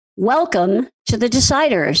Welcome to the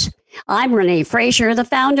Deciders. I'm Renee Fraser, the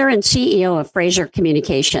founder and CEO of Fraser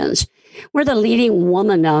Communications. We're the leading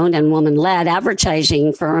woman-owned and woman-led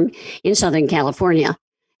advertising firm in Southern California.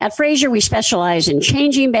 At Fraser, we specialize in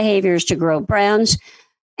changing behaviors to grow brands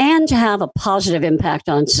and to have a positive impact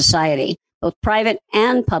on society, both private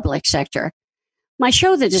and public sector. My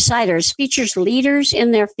show, The Deciders, features leaders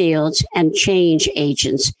in their fields and change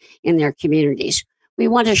agents in their communities. We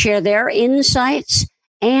want to share their insights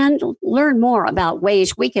and learn more about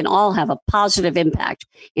ways we can all have a positive impact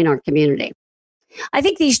in our community. I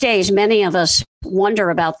think these days, many of us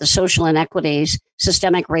wonder about the social inequities,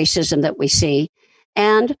 systemic racism that we see,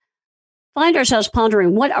 and find ourselves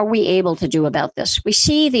pondering, what are we able to do about this? We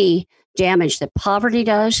see the damage that poverty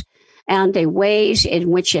does and the ways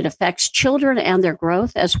in which it affects children and their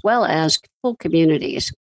growth, as well as full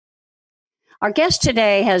communities. Our guest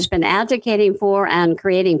today has been advocating for and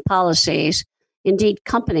creating policies, indeed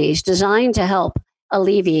companies, designed to help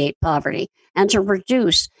alleviate poverty and to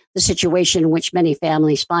reduce the situation in which many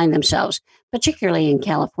families find themselves, particularly in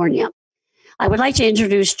California. I would like to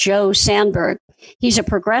introduce Joe Sanberg. He's a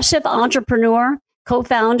progressive entrepreneur,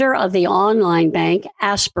 co-founder of the online bank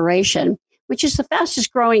Aspiration, which is the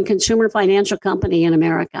fastest growing consumer financial company in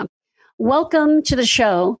America. Welcome to the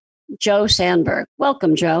show, Joe Sanberg.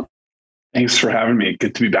 Welcome, Joe. Thanks for having me.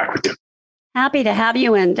 Good to be back with you. Happy to have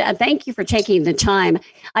you, and thank you for taking the time.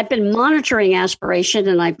 I've been monitoring Aspiration,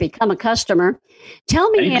 and I've become a customer. Tell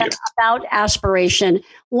me about Aspiration,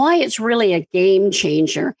 why it's really a game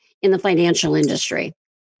changer in the financial industry.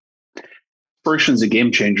 Aspiration is a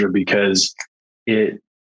game changer because it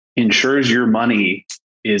ensures your money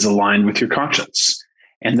is aligned with your conscience.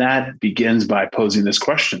 And that begins by posing this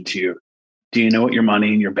question to you. Do you know what your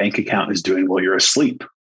money in your bank account is doing while you're asleep?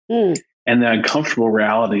 And the uncomfortable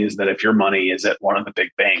reality is that if your money is at one of the big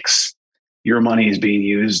banks, your money is being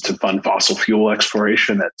used to fund fossil fuel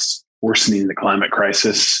exploration that's worsening the climate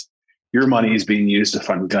crisis. Your money is being used to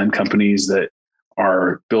fund gun companies that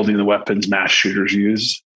are building the weapons mass shooters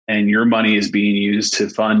use. And your money is being used to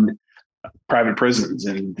fund private prisons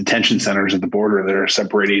and detention centers at the border that are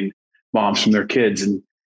separating moms from their kids. And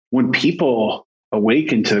when people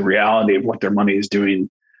awaken to the reality of what their money is doing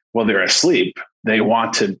while they're asleep, they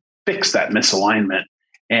want to fix that misalignment.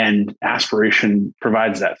 And Aspiration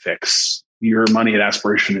provides that fix. Your money at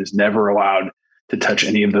Aspiration is never allowed to touch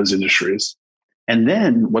any of those industries. And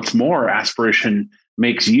then what's more, Aspiration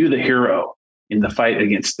makes you the hero in the fight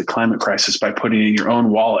against the climate crisis by putting in your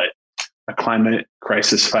own wallet a climate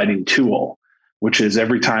crisis fighting tool, which is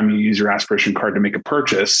every time you use your Aspiration card to make a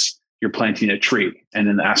purchase, you're planting a tree. And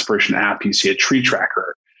in the Aspiration app, you see a tree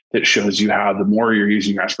tracker that shows you how the more you're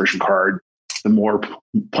using your Aspiration card, the more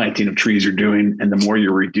planting of trees you're doing, and the more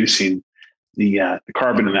you're reducing the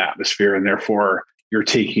carbon in the atmosphere. And therefore, you're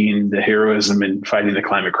taking the heroism in fighting the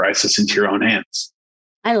climate crisis into your own hands.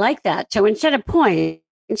 I like that. So instead of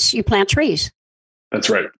points, you plant trees.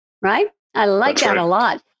 That's right. Right? I like That's that right. a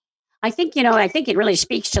lot. I think it really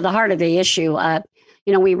speaks to the heart of the issue.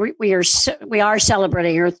 We are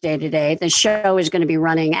celebrating Earth Day today. The show is going to be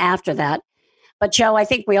running after that. But Joe, I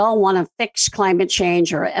think we all want to fix climate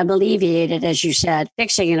change or alleviate it, as you said.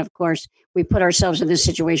 Fixing it, of course, we put ourselves in this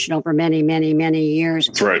situation over many, many, many years.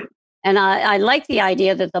 That's right. And I like the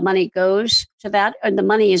idea that the money goes to that, and the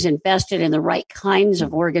money is invested in the right kinds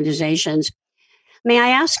of organizations. May I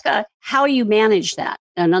ask how you manage that?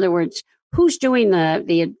 In other words, who's doing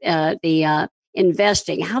the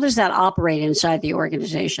investing? How does that operate inside the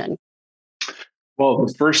organization? Well,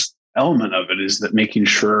 the first element of it is that making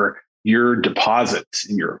sure your deposits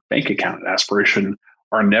in your bank account at Aspiration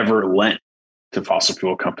are never lent to fossil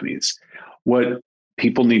fuel companies. What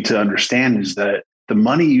people need to understand is that the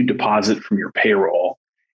money you deposit from your payroll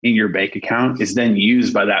in your bank account is then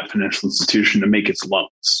used by that financial institution to make its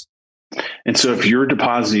loans. And so if you're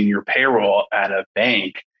depositing your payroll at a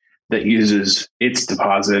bank that uses its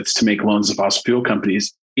deposits to make loans to fossil fuel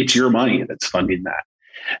companies, it's your money that's funding that.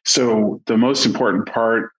 So the most important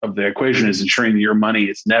part of the equation is ensuring that your money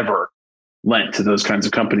is never lent to those kinds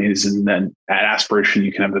of companies. And then at Aspiration,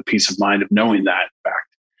 you can have the peace of mind of knowing that, in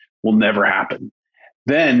fact, will never happen.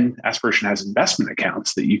 Then Aspiration has investment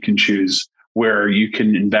accounts that you can choose where you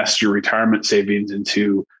can invest your retirement savings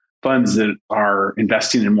into funds that are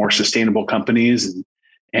investing in more sustainable companies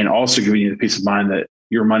and also giving you the peace of mind that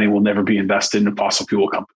your money will never be invested in fossil fuel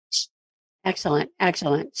companies. Excellent.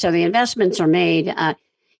 So the investments are made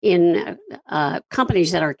in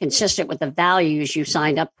companies that are consistent with the values you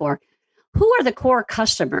signed up for. Who are the core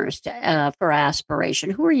customers for Aspiration?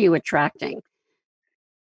 Who are you attracting?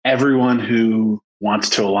 Everyone who wants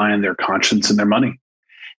to align their conscience and their money.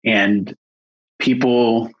 And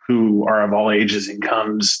people who are of all ages,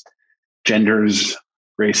 incomes, genders,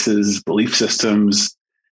 races, belief systems,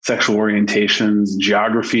 sexual orientations,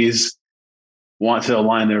 geographies want to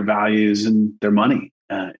align their values and their money.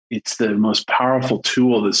 It's the most powerful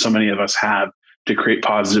tool that so many of us have to create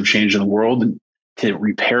positive change in the world and to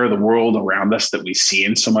repair the world around us that we see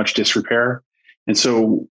in so much disrepair. And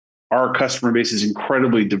so our customer base is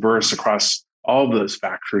incredibly diverse across all of those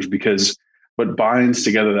factors, because what binds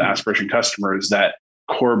together the Aspiration customer is that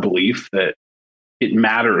core belief that it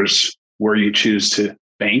matters where you choose to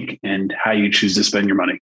bank and how you choose to spend your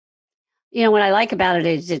money. What I like about it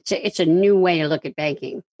is it's a new way to look at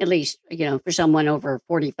banking, at least, for someone over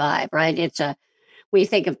 45, right? We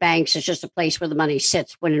think of banks as just a place where the money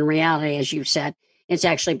sits, when in reality, as you said, it's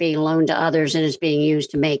actually being loaned to others and is being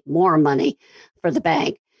used to make more money for the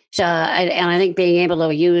bank. So, and I think being able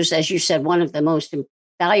to use, as you said, one of the most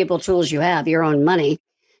valuable tools you have, your own money,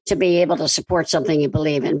 to be able to support something you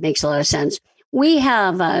believe in makes a lot of sense. We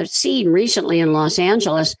have seen recently in Los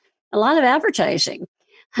Angeles a lot of advertising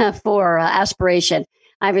for Aspiration.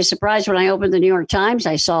 I was surprised when I opened the New York Times,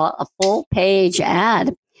 I saw a full page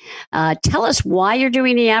ad. Tell us why you're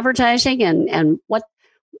doing the advertising and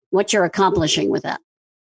what you're accomplishing with that.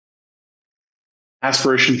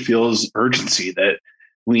 Aspiration feels urgency, that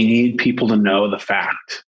we need people to know the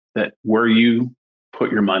fact that where you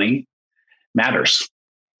put your money matters.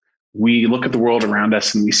 We look at the world around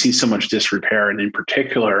us and we see so much disrepair. And in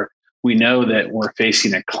particular, we know that we're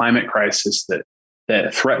facing a climate crisis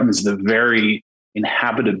that threatens the very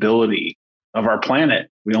inhabitability of our planet.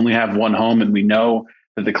 We only have one home, and we know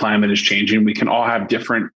that the climate is changing. We can all have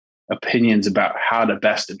different opinions about how to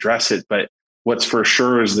best address it, but what's for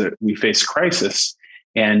sure is that we face crisis,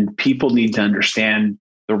 and people need to understand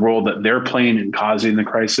the role that they're playing in causing the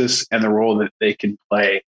crisis and the role that they can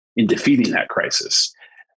play in defeating that crisis.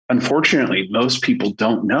 Unfortunately, most people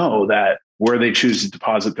don't know that where they choose to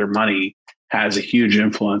deposit their money has a huge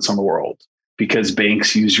influence on the world, because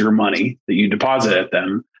banks use your money that you deposit at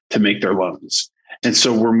them to make their loans. And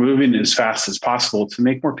so we're moving as fast as possible to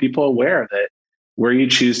make more people aware that where you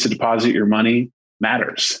choose to deposit your money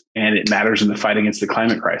matters, and it matters in the fight against the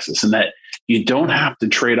climate crisis, and that you don't have to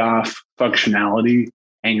trade off functionality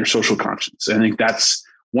and your social conscience. I think that's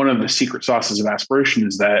one of the secret sauces of Aspiration,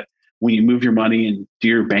 is that when you move your money and do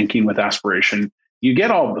your banking with Aspiration, you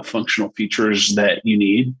get all the functional features that you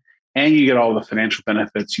need, and you get all the financial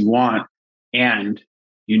benefits you want, and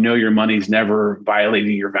your money's never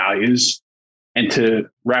violating your values. And to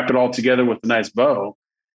wrap it all together with a nice bow,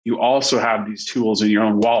 you also have these tools in your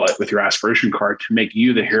own wallet with your Aspiration card to make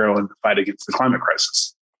you the hero in the fight against the climate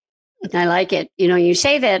crisis. I like it. You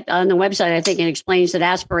say that on the website. I think it explains that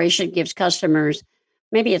Aspiration gives customers,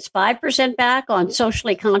 maybe it's 5% back on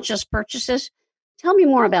socially conscious purchases. Tell me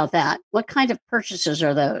more about that. What kind of purchases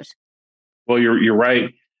are those? Well, you're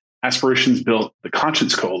right. Aspiration's built the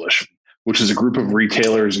Conscience Coalition, which is a group of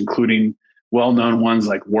retailers, including well-known ones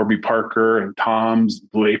like Warby Parker and Tom's,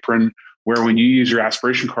 Blue Apron, where when you use your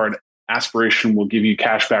Aspiration card, Aspiration will give you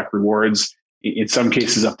cashback rewards, in some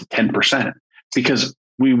cases up to 10%, because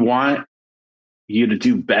we want you to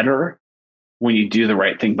do better when you do the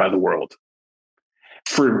right thing by the world.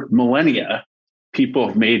 For millennia, people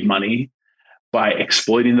have made money by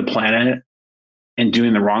exploiting the planet and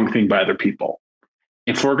doing the wrong thing by other people.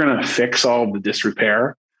 If we're going to fix all of the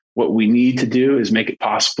disrepair, what we need to do is make it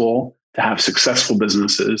possible to have successful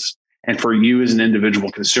businesses, and for you as an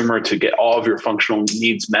individual consumer to get all of your functional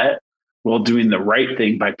needs met while doing the right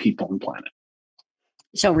thing by people and planet.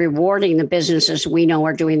 So rewarding the businesses we know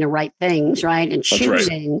are doing the right things, right? And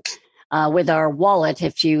choosing with our wallet,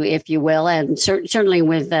 if you will, and certainly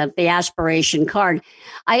with the Aspiration card.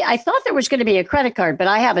 I thought there was going to be a credit card, but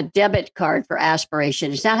I have a debit card for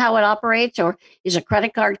Aspiration. Is that how it operates, or is a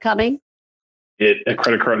credit card coming? A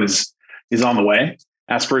credit card is on the way.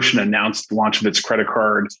 Aspiration announced the launch of its credit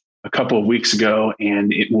card a couple of weeks ago,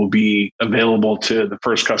 and it will be available to the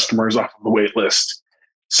first customers off of the wait list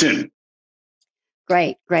soon.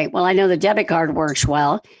 Great. Well, I know the debit card works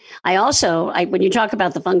well. When you talk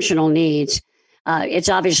about the functional needs, it's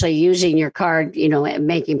obviously using your card, and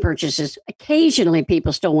making purchases. Occasionally,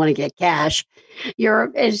 people still want to get cash.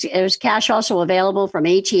 Is cash also available from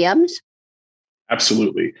ATMs?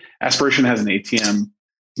 Absolutely. Aspiration has an ATM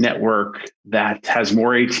network that has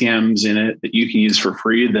more ATMs in it that you can use for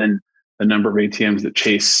free than the number of ATMs that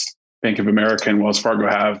Chase, Bank of America, and Wells Fargo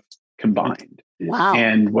have combined. Wow.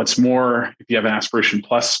 And what's more, if you have an Aspiration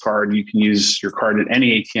Plus card, you can use your card at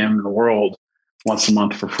any ATM in the world once a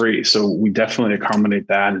month for free. So we definitely accommodate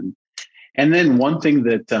that. And then one thing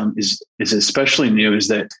that is especially new is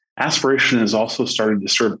that Aspiration has also started to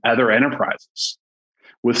serve other enterprises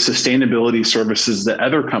with sustainability services that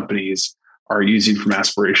other companies are using from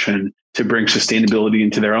Aspiration to bring sustainability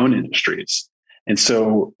into their own industries. And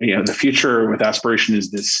so, the future with Aspiration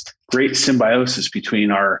is this great symbiosis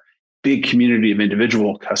between our big community of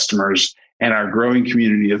individual customers and our growing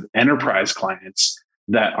community of enterprise clients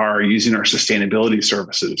that are using our sustainability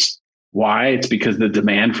services. Why? It's because the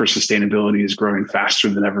demand for sustainability is growing faster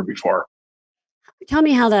than ever before. Tell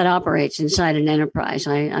me how that operates inside an enterprise.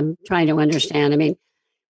 I'm trying to understand. I mean,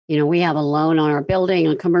 we have a loan on our building,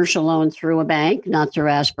 a commercial loan through a bank, not through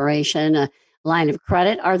Aspiration, a line of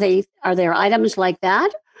credit. Are there items like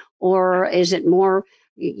that, or is it more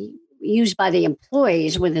used by the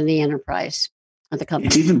employees within the enterprise of the company?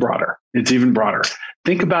 It's even broader.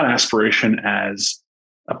 Think about Aspiration as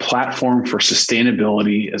a platform for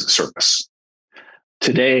sustainability as a service.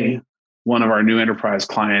 Today, one of our new enterprise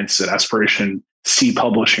clients at Aspiration, C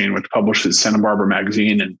Publishing, which publishes Santa Barbara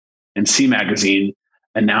Magazine and C Magazine,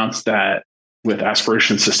 announced that with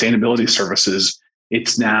Aspiration Sustainability Services,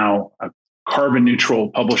 it's now a carbon neutral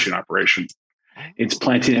publishing operation. It's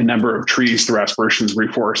planting a number of trees through Aspiration's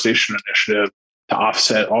reforestation initiative to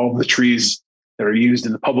offset all of the trees that are used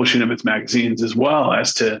in the publishing of its magazines, as well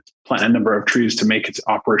as to plant a number of trees to make its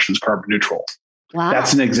operations carbon neutral. Wow.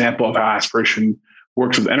 That's an example of how Aspiration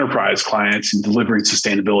works with enterprise clients in delivering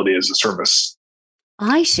sustainability as a service.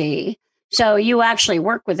 I see. So you actually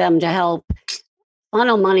work with them to help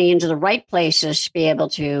funnel money into the right places to be able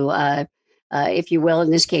to, if you will, in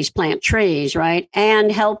this case, plant trees, right?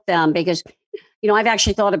 And help them because, I've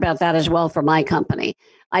actually thought about that as well for my company.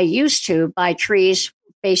 I used to buy trees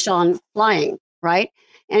based on flying, right?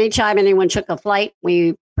 Anytime anyone took a flight,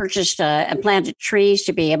 we purchased and planted trees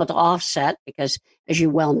to be able to offset because, as you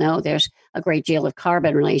well know, there's a great deal of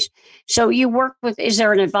carbon release. So you work with, is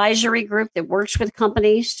there an advisory group that works with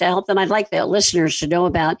companies to help them? I'd like the listeners to know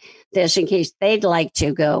about this in case they'd like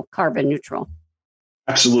to go carbon neutral.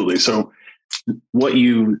 Absolutely. So what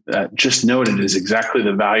you just noted is exactly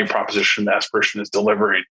the value proposition that Aspiration is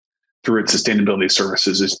delivering through its sustainability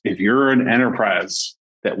services. Is if you're an enterprise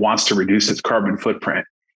that wants to reduce its carbon footprint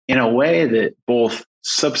in a way that both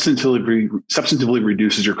substantively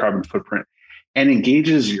reduces your carbon footprint and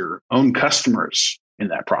engages your own customers in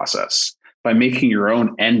that process by making your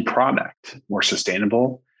own end product more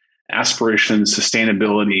sustainable, Aspiration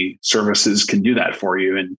sustainability services can do that for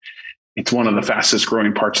you. And it's one of the fastest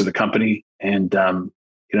growing parts of the company. And,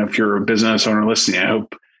 if you're a business owner listening, I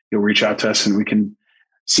hope you'll reach out to us and we can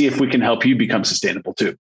see if we can help you become sustainable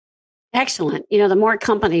too. Excellent. The more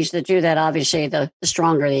companies that do that, obviously, the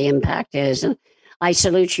stronger the impact is. And I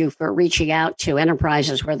salute you for reaching out to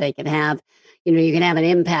enterprises where they can have, you can have an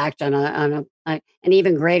impact on an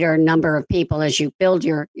even greater number of people as you build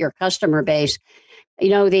your customer base.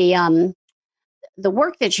 The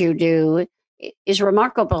work that you do is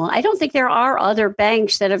remarkable. I don't think there are other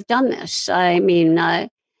banks that have done this. I mean,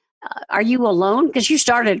 are you alone? Because you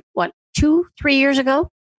started, 2-3 years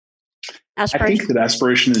ago? Aspiration? I think that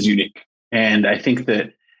Aspiration is unique. And I think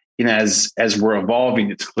that, as we're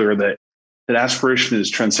evolving, it's clear that Aspiration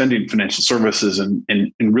is transcending financial services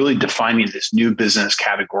and really defining this new business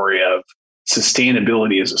category of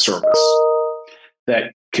sustainability as a service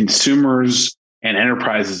that consumers and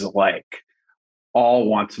enterprises alike all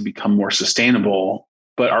want to become more sustainable,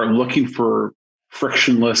 but are looking for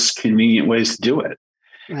frictionless, convenient ways to do it.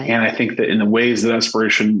 Right. And I think that in the ways that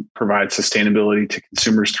Aspiration provides sustainability to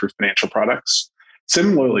consumers through financial products,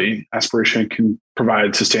 similarly, Aspiration can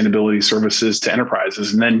provide sustainability services to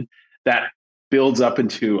enterprises. And then that builds up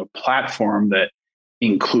into a platform that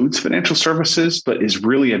includes financial services, but is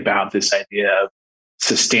really about this idea of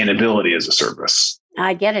sustainability as a service.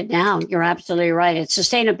 I get it now. You're absolutely right. It's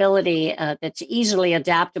sustainability that's easily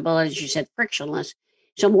adaptable, as you said, frictionless,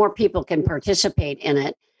 so more people can participate in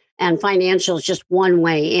it. And financial is just one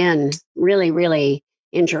way in. Really, really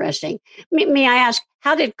interesting. May I ask,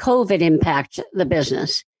 how did COVID impact the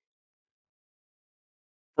business?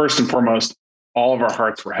 First and foremost, all of our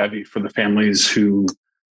hearts were heavy for the families who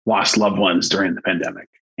lost loved ones during the pandemic.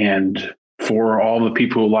 And for all the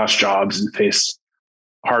people who lost jobs and faced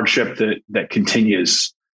hardship that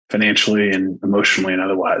continues financially and emotionally and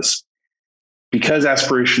otherwise. Because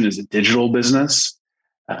Aspiration is a digital business,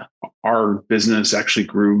 our business actually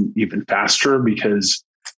grew even faster because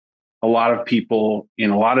a lot of people in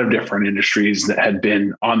a lot of different industries that had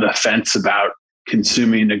been on the fence about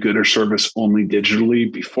consuming a good or service only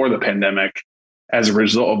digitally before the pandemic, as a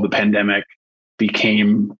result of the pandemic,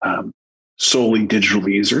 became solely digital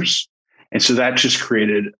users. And so that just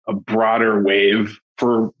created a broader wave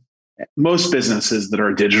for most businesses that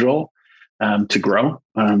are digital to grow.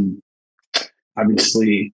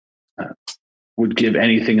 Obviously, would give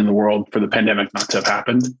anything in the world for the pandemic not to have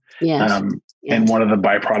happened. Yes. And one of the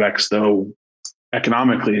byproducts, though,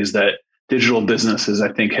 economically, is that digital businesses,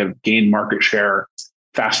 I think, have gained market share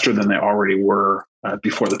faster than they already were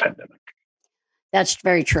before the pandemic. That's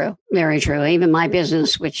very true. Very true. Even my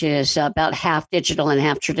business, which is about half digital and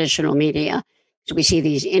half traditional media, so we see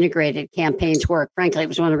these integrated campaigns work. Frankly, it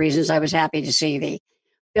was one of the reasons I was happy to see the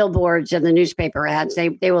billboards and the newspaper ads.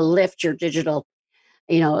 They will lift your digital,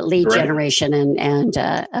 lead generation and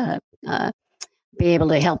be able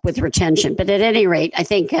to help with retention. But at any rate, I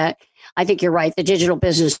think you're right. The digital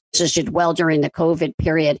businesses did well during the COVID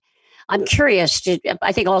period. I'm curious.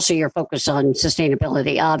 I think also your focus on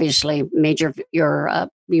sustainability, obviously, you're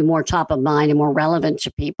more top of mind and more relevant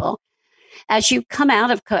to people as you come out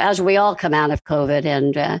of, as we all come out of COVID,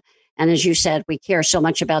 and as you said, we care so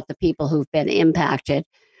much about the people who've been impacted.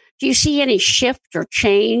 Do you see any shift or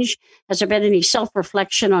change? Has there been any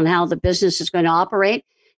self-reflection on how the business is going to operate?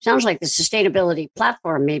 Sounds like the sustainability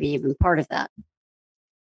platform may be even part of that.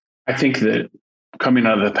 I think that coming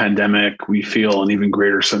out of the pandemic, we feel an even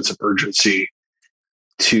greater sense of urgency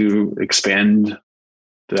to expand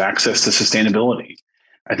the access to sustainability.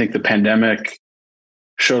 I think the pandemic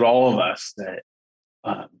showed all of us that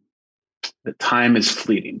time is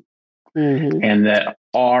fleeting, and that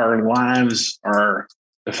our lives are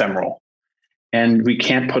ephemeral, and we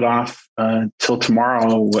can't put off till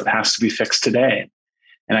tomorrow what has to be fixed today.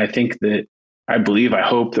 And I think that I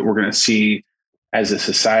hope that we're going to see, as a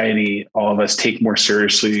society, all of us take more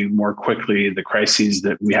seriously, more quickly, the crises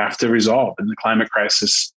that we have to resolve. And the climate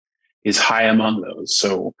crisis is high among those.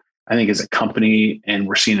 So I think as a company, and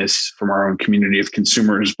we're seeing this from our own community of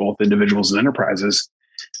consumers, both individuals and enterprises,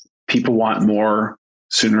 people want more,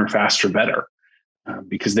 sooner, faster, better,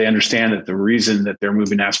 because they understand that the reason that they're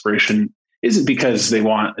moving to Aspiration isn't because they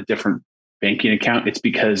want a different banking account. It's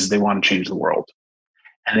because they want to change the world.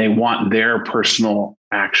 And they want their personal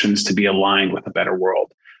actions to be aligned with a better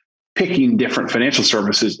world. Picking different financial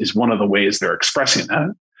services is one of the ways they're expressing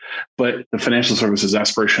that. But the financial services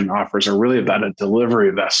Aspiration offers are really about a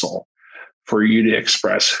delivery vessel for you to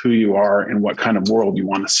express who you are and what kind of world you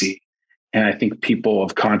want to see. And I think people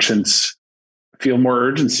of conscience feel more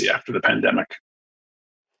urgency after the pandemic.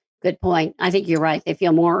 Good point. I think you're right. They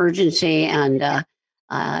feel more urgency and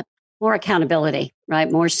more accountability,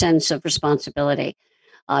 right? More sense of responsibility.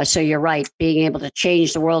 So you're right, being able to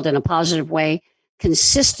change the world in a positive way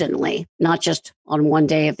consistently, not just on one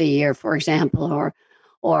day of the year, for example,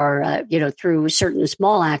 or through certain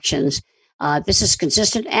small actions. This is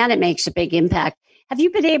consistent and it makes a big impact. Have you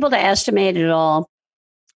been able to estimate at all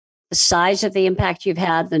the size of the impact you've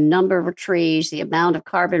had, the number of trees, the amount of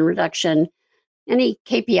carbon reduction? Any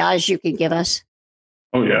KPIs you can give us?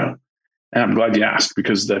 Oh, yeah. And I'm glad you asked,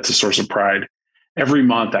 because that's a source of pride. Every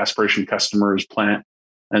month, Aspiration customers plant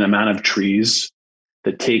an amount of trees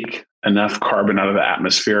that take enough carbon out of the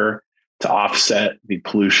atmosphere to offset the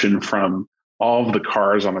pollution from all of the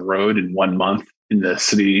cars on the road in 1 month in the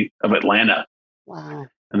city of Atlanta. Wow.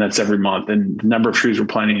 And that's every month. And the number of trees we're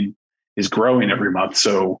planting is growing every month.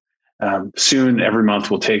 So soon, every month,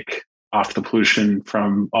 we'll take off the pollution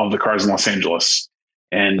from all the cars in Los Angeles,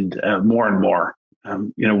 and more and more.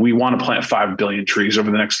 We want to plant 5 billion trees over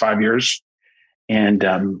the next 5 years, and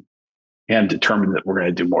determined that we're going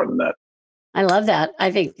to do more than that. I love that.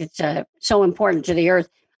 I think it's so important to the earth.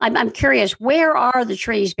 I'm curious, where are the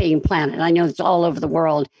trees being planted? I know it's all over the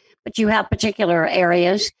world, but do you have particular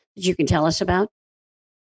areas that you can tell us about?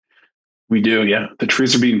 We do, yeah. The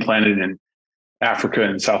trees are being planted in Africa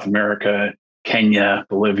and South America, Kenya,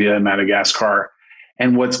 Bolivia, Madagascar.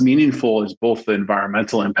 And what's meaningful is both the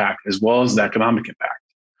environmental impact as well as the economic impact.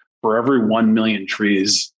 For every 1 million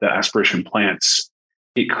trees that Aspiration plants,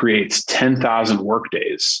 it creates 10,000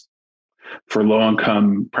 workdays for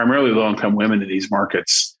primarily low-income women in these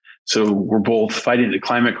markets. So we're both fighting the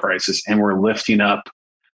climate crisis and we're lifting up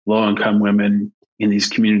low-income women in these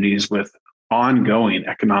communities with ongoing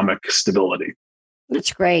economic stability.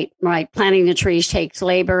 That's great. Right. Planting the trees takes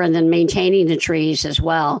labor, and then maintaining the trees as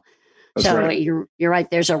well. That's so right. You're right.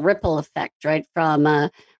 There's a ripple effect, right, from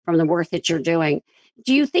the work that you're doing.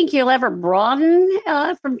 Do you think you'll ever broaden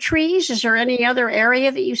from trees? Is there any other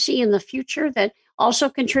area that you see in the future that also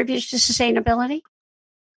contributes to sustainability?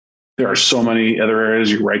 There are so many other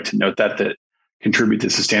areas, you're right to note that contribute to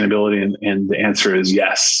sustainability, and the answer is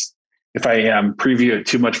yes. If I preview it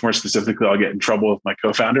too much more specifically, I'll get in trouble with my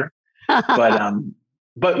co-founder.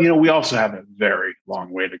 But we also have a very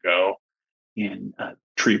long way to go in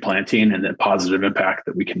tree planting and the positive impact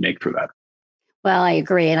that we can make through that. Well, I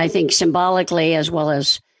agree. And I think symbolically, as well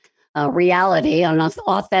as reality and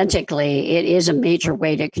authentically, it is a major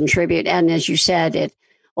way to contribute. And as you said, it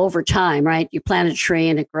over time, right? You plant a tree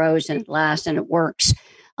and it grows and it lasts and it works.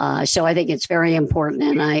 So I think it's very important,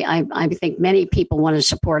 and I think many people want to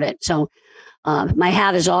support it. So my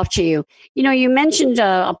hat is off to you. You know, you mentioned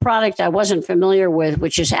a product I wasn't familiar with,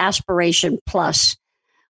 which is Aspiration Plus.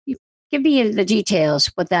 Give me the details,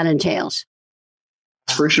 what that entails.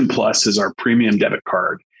 Aspiration Plus is our premium debit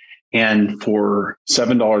card. And for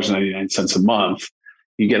 $7.99 a month,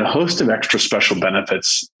 you get a host of extra special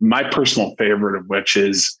benefits. My personal favorite of which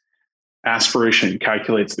is Aspiration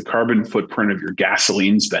calculates the carbon footprint of your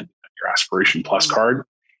gasoline spending on your Aspiration Plus card,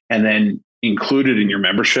 and then included in your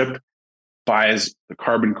membership buys the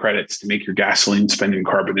carbon credits to make your gasoline spending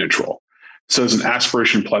carbon neutral. So as an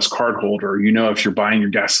Aspiration Plus card holder, you know, if you're buying your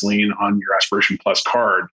gasoline on your Aspiration Plus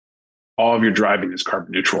card, all of your driving is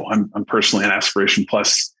carbon neutral. I'm personally an Aspiration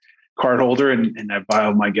Plus card holder, and I buy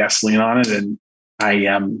all my gasoline on it. And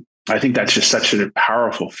I think that's just such a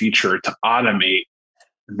powerful feature to automate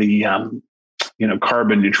the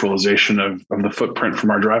carbon neutralization of the footprint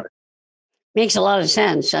from our driving. Makes a lot of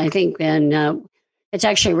sense, I think, and it's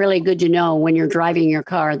actually really good to know when you're driving your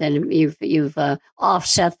car that you've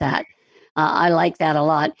offset that. I like that a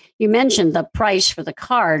lot. You mentioned the price for the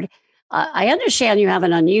card. I understand you have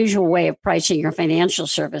an unusual way of pricing your financial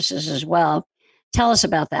services as well. Tell us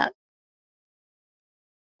about that.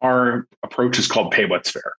 Our approach is called Pay What's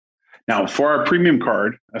Fair. Now, for our premium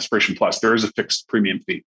card, Aspiration Plus, there is a fixed premium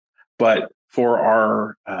fee. But for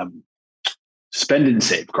our Spend and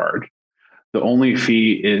Save card, the only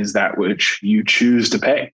fee is that which you choose to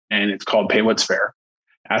pay, and it's called Pay What's Fair.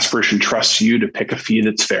 Aspiration trusts you to pick a fee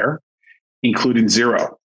that's fair, including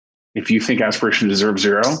zero. If you think Aspiration deserves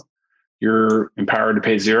zero, you're empowered to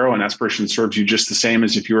pay zero, and Aspiration serves you just the same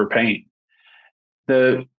as if you were paying.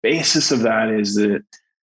 The basis of that is that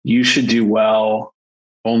you should do well.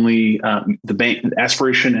 Only the bank,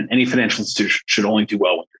 Aspiration, and any financial institution should only do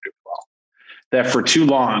well when you're doing well. That for too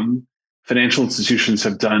long, financial institutions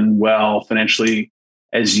have done well financially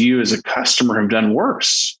as you as a customer have done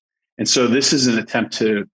worse. And so this is an attempt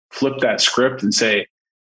to flip that script and say,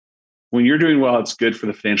 when you're doing well, it's good for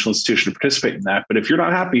the financial institution to participate in that. But if you're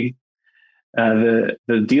not happy, the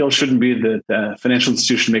deal shouldn't be that the financial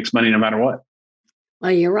institution makes money no matter what.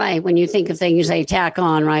 Well, you're right. When you think of things they tack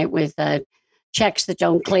on, right, with checks that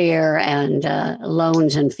don't clear and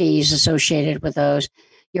loans and fees associated with those,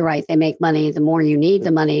 you're right. They make money. The more you need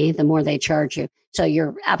the money, the more they charge you. So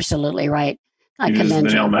you're absolutely right. I commend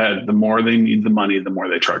you. Nail on the head. The more they need the money, the more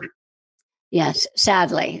they charge you. Yes,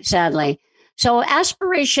 sadly. So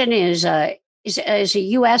Aspiration is a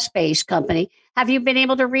U.S. based company. Have you been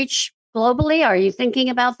able to reach globally? Are you thinking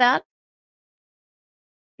about that?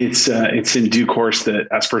 It's in due course that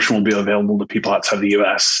Aspiration will be available to people outside the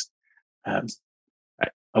U.S.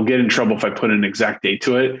 I'll get in trouble if I put an exact date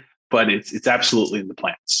to it, but it's absolutely in the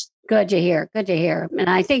plans. Good to hear. And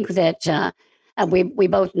I think that we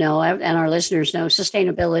both know, and our listeners know,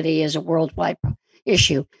 sustainability is a worldwide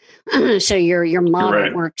issue. So your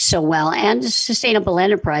model works so well, and sustainable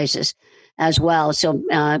enterprises as well. So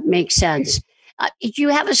makes sense. Do you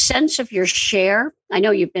have a sense of your share? I know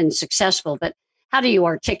you've been successful, but how do you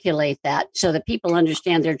articulate that so that people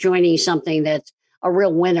understand they're joining something that's a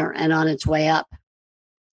real winner and on its way up?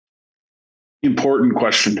 Important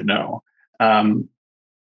question to know.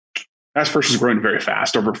 Aspiration is growing very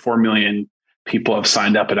fast. Over 4 million people have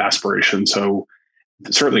signed up at Aspiration. So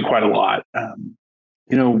certainly quite a lot.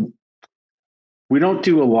 We don't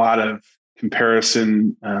do a lot of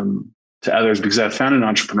comparison to others because I've found in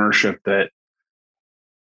entrepreneurship that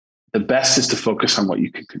the best is to focus on what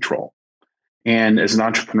you can control. And as an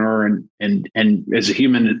entrepreneur and as a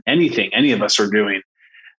human, anything any of us are doing,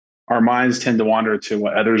 our minds tend to wander to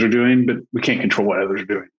what others are doing, but we can't control what others are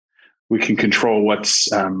doing. We can control what's,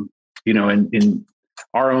 in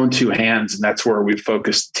our own two hands, and that's where we've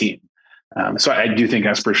focused the team. So I do think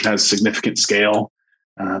Aspiration has significant scale.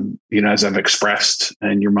 As I've expressed,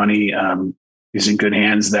 and your money is in good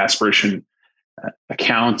hands. The Aspiration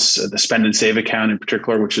accounts, the Spend and Save account in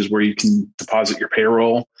particular, which is where you can deposit your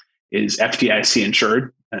payroll, is FDIC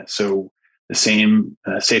insured. So the same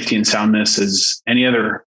safety and soundness as any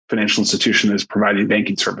other financial institution that's providing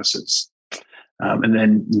banking services. And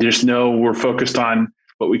then just know we're focused on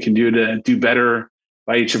what we can do to do better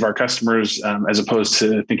by each of our customers, as opposed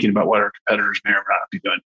to thinking about what our competitors may or may not be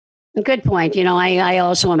doing. Good point. I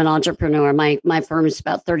also am an entrepreneur. My firm is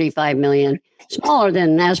about 35 million, smaller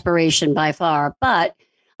than Aspiration by far, but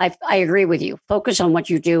I agree with you. Focus on what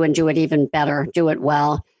you do and do it even better, do it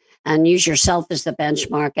well, and use yourself as the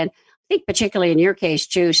benchmark. And I think particularly in your case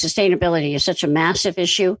too, sustainability is such a massive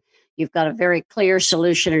issue. You've got a very clear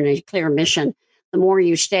solution and a clear mission. The more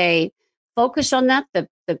you stay focused on that, the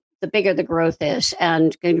bigger the growth is.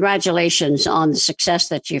 And congratulations on the success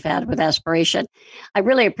that you've had with Aspiration. I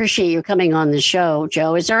really appreciate you coming on the show,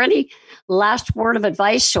 Joe. Is there any last word of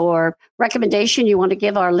advice or recommendation you want to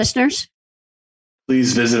give our listeners?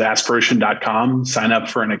 Please visit aspiration.com, sign up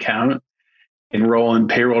for an account, enroll in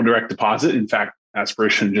payroll direct deposit. In fact,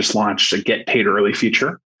 Aspiration just launched a get paid early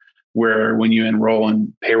feature where when you enroll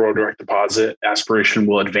in payroll direct deposit, Aspiration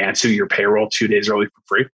will advance you your payroll 2 days early for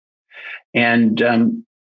free. And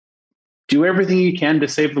do everything you can to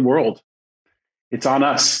save the world. It's on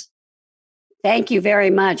us. Thank you very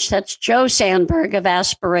much. That's Joe Sanberg of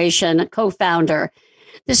Aspiration, co-founder.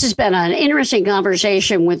 This has been an interesting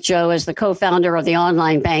conversation with Joe as the co-founder of the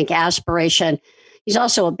online bank Aspiration. He's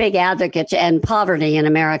also a big advocate to end poverty in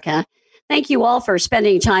America. Thank you all for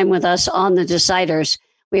spending time with us on The Deciders.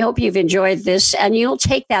 We hope you've enjoyed this and you'll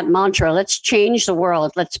take that mantra. Let's change the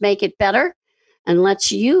world. Let's make it better. And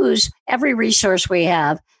let's use every resource we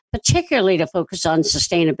have, particularly to focus on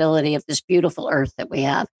sustainability of this beautiful earth that we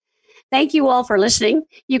have. Thank you all for listening.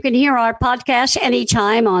 You can hear our podcast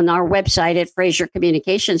anytime on our website at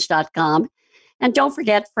FraserCommunications.com. And don't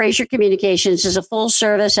forget, Fraser Communications is a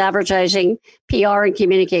full-service advertising, PR, and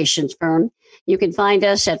communications firm. You can find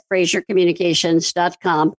us at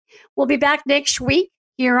FraserCommunications.com. We'll be back next week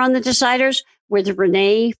here on The Deciders with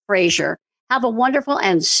Renee Fraser. Have a wonderful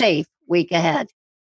and safe week ahead.